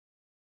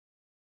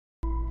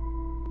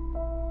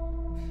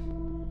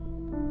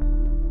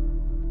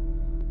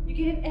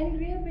get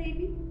angrier,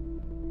 baby?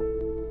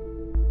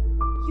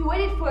 You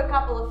waited for a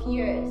couple of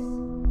years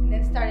and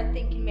then started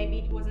thinking maybe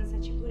it wasn't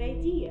such a good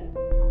idea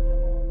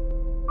after all.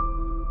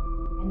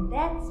 And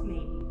that's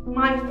maybe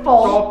my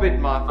fault. Stop it,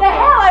 Martha. The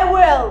hell I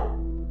will!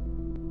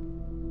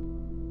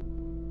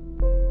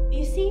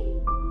 You see,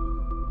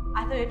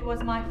 I thought it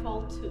was my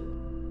fault too.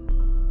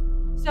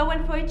 So I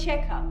went for a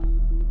checkup.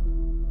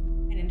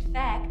 And in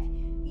fact,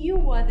 you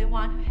were the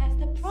one who has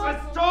the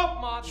problem.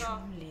 Stop,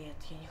 Martha! Нет,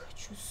 я не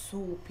хочу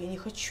суп, я не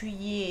хочу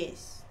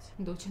есть.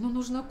 Доча, ну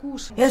нужно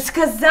кушать. Я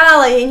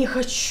сказала, я не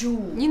хочу.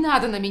 Не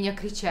надо на меня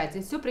кричать,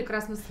 я все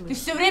прекрасно слышу. Ты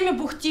все время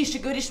бухтишь и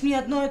говоришь мне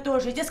одно и то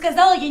же. Я тебе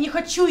сказала, я не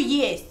хочу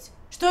есть.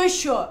 Что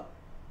еще?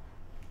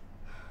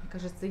 Мне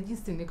кажется,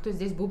 единственный, кто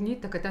здесь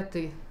бубнит, так это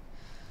ты.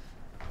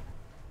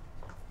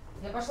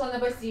 Я пошла на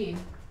бассейн.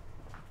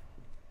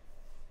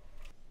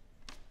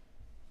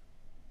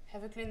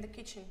 Have you cleaned the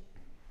kitchen?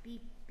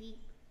 Beep, beep.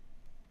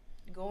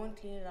 Go and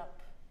clean it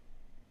up.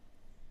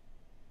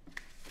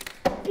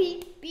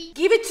 Beep, beep.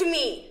 Give it to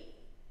me!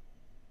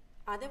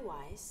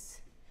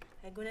 Otherwise,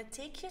 I'm gonna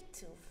take your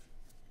tooth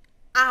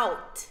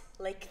out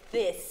like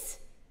this.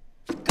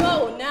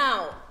 Go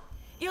now!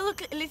 You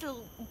look a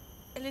little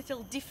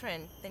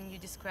different than you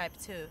described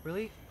too.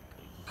 Really?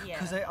 Yeah.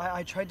 Because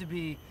I tried to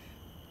be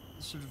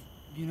sort of,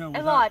 you know,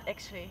 A lot,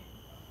 actually.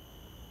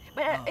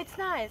 But it's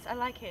nice. I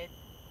like it.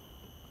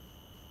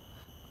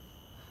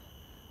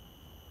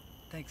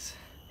 Thanks.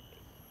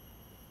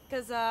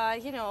 Because,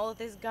 you know, all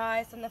these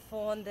guys on the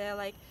phone, they're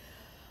like,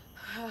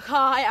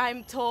 hi,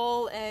 I'm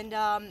tall and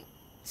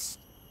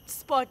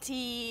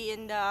spotty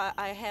and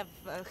I have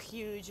a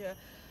huge... so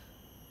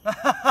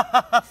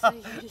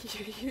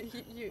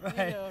you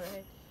Right. know,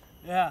 right?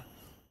 Yeah.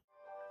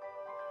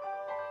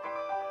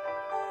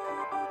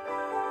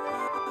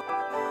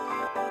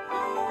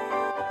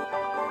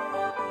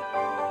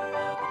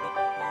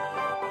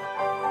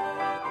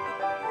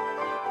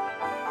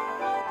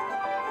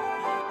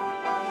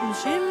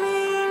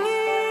 Shimmering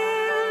in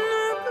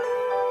the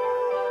blue,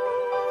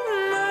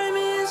 I'm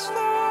his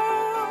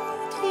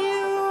fortune.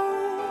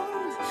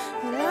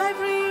 Life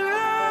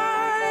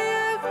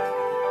rewrite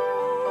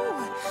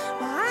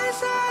my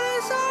eyesight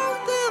is all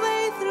the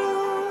way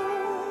through.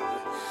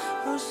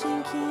 Oh,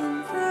 sinking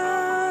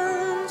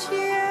friendships,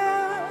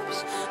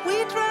 we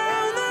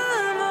drown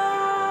them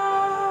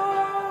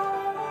all.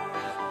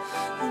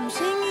 I'm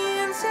singing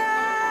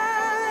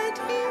inside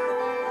you.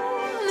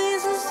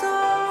 This is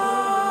all.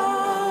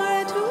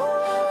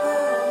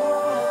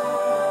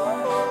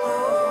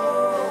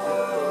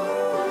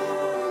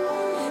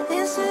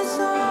 This is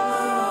all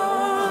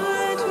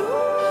I do.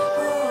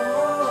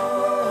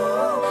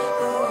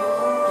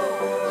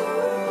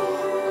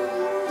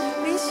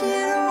 This is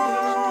all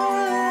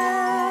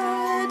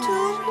I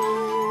do.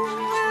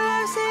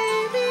 I'm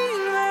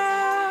saving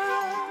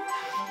love.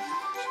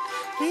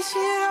 This is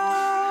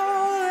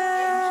all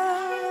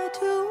I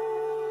do.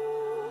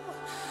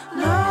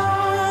 No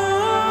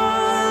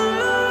one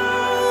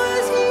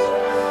knows you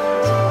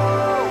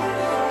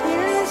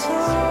till it's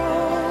all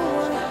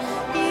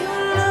you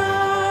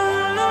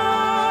know.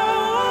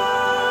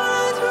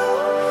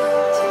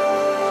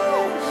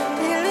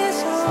 Till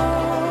it's all.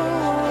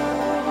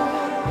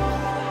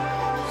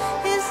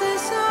 Is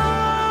this all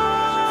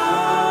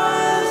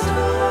I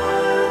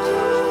do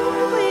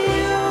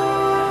you?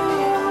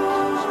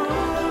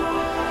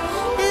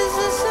 Is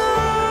this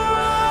all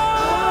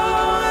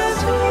I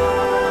do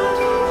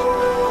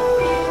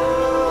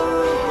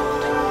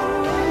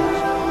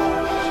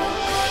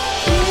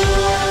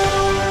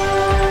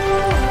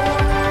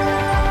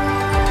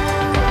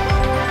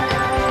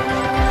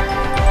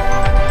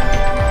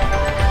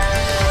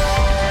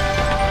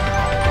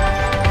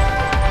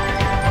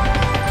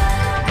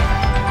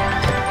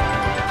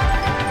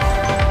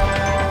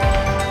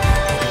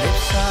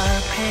lips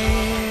are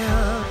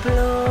pale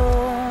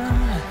blown,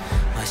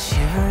 my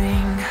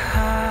shivering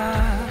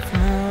half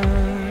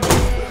moon.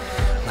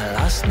 My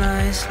last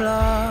night's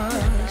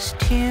lost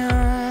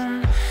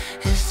tune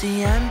is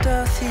the end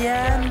of the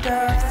end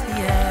of the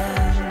end.